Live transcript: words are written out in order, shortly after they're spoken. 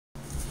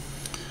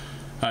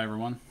Hi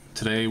everyone.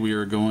 Today we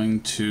are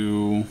going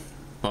to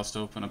bust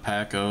open a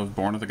pack of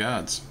Born of the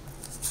Gods.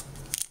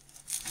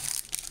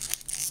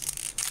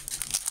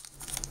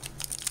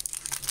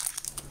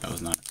 That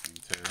was not a clean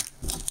tear.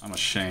 I'm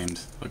ashamed.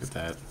 Look at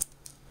that.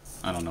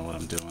 I don't know what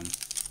I'm doing.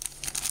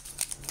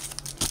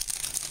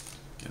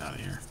 Get out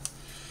of here.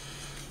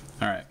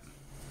 Alright.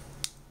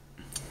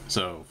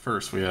 So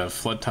first we have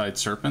Floodtide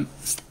Serpent,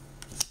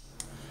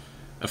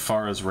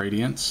 Afara's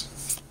Radiance,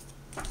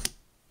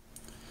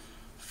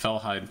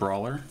 Fellhide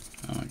Brawler.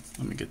 Oh,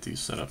 let me get these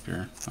set up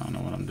here. I don't know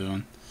what I'm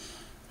doing.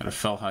 Got a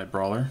Fellhide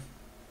Brawler,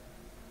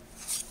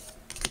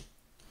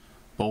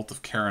 Bolt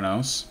of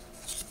Keranos,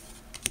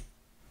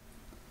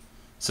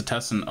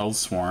 Setessan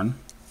Oathsworn,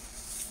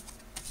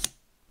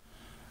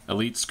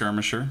 Elite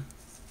Skirmisher,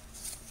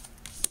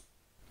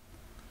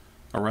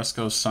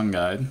 Oresco's Sun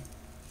Guide,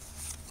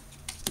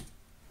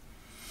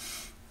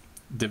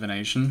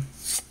 Divination,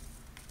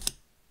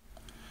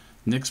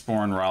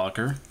 Nyxborn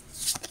Rollicker,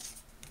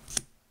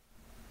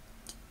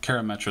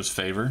 Karametra's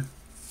Favor.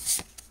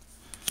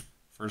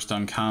 First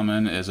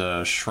uncommon is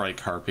a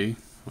Shrike Harpy.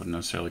 Wouldn't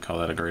necessarily call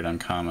that a great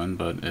uncommon,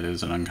 but it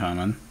is an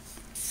uncommon.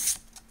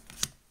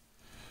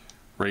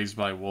 Raised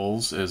by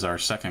Wolves is our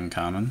second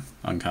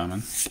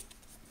uncommon.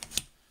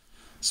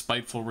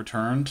 Spiteful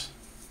Returned,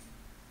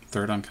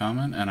 third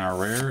uncommon, and our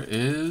rare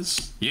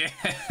is... Yeah!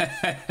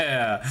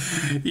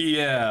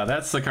 Yeah,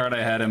 that's the card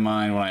I had in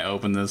mind when I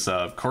opened this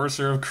up.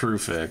 Courser of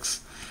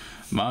Crewfix.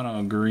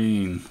 Mono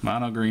green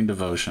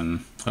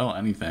devotion. Well,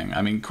 anything.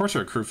 I mean,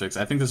 Courser of Crewfix,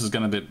 I think this is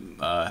going to be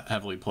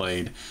heavily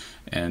played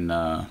in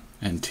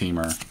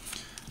Teamer.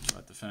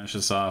 But to finish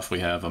this off, we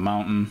have a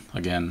Mountain.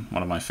 Again,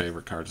 one of my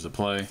favorite cards to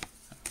play.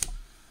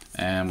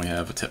 And we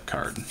have a tip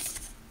card.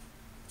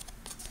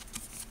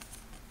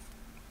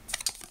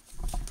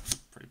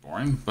 Pretty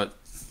boring, but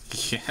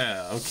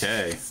yeah,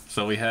 okay.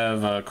 So we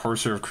have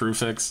Courser of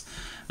Crewfix.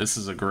 This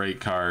is a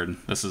great card.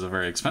 This is a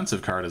very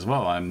expensive card as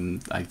well.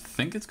 I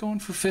think it's going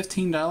for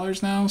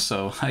 $15 now,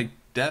 so I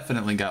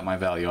definitely got my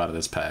value out of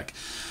this pack.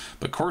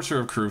 But Courser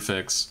of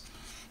Crewfix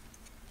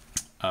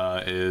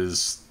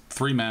is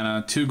 3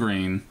 mana, 2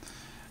 green,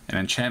 an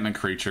enchantment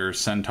creature,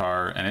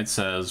 Centaur, and it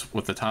says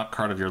with the top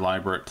card of your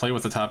library, play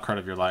with the top card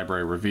of your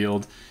library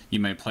revealed.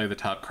 You may play the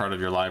top card of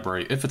your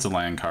library if it's a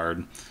land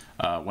card.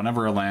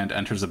 Whenever a land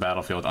enters the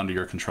battlefield under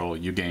your control,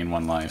 you gain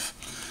 1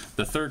 life.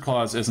 The third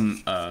clause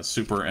isn't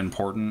super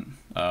important.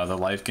 The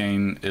life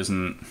gain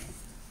isn't,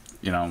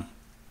 you know,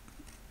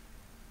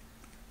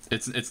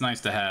 it's nice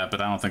to have,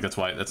 but I don't think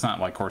that's not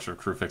why Courser of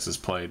Crewfix is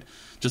played.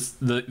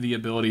 Just the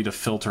ability to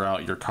filter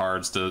out your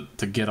cards to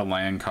get a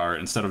land card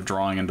instead of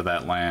drawing into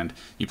that land.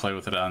 You play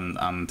with it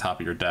on top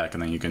of your deck,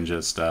 and then you can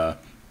just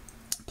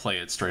play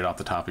it straight off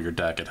the top of your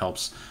deck. It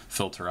helps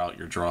filter out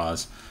your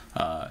draws,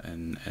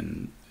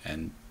 and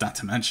not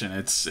to mention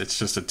it's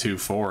just a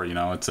 2/4. You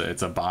know,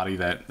 it's a body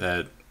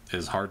that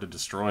is hard to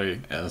destroy,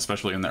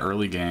 especially in the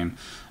early game,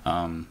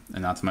 and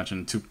not to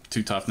mention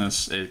two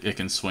toughness. It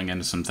can swing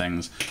into some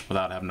things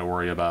without having to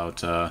worry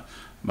about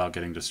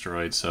getting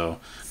destroyed. So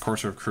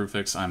Courser of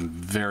Crewfix, I'm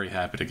very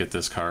happy to get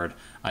this card.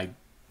 I'm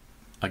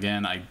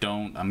getting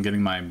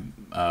my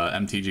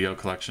MTGO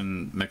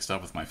collection mixed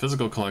up with my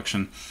physical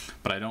collection,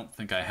 but I don't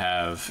think I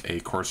have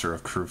a Courser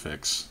of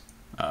Crewfix,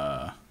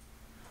 a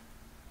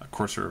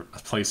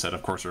playset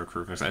of Courser of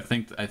Crewfix.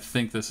 I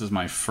think this is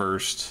my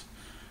first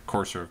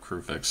Courser of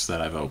Crewfix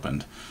that I've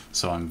opened,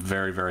 so I'm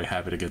very, very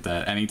happy to get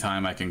that.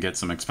 Anytime I can get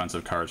some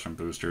expensive cards from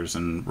boosters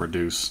and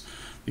reduce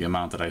the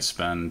amount that I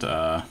spend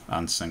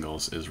on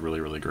singles is really,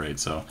 really great.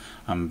 So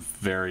I'm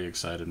very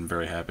excited and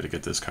very happy to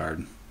get this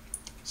card.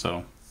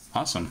 So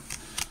awesome.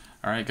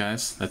 All right,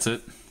 guys, that's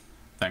it.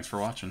 Thanks for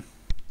watching.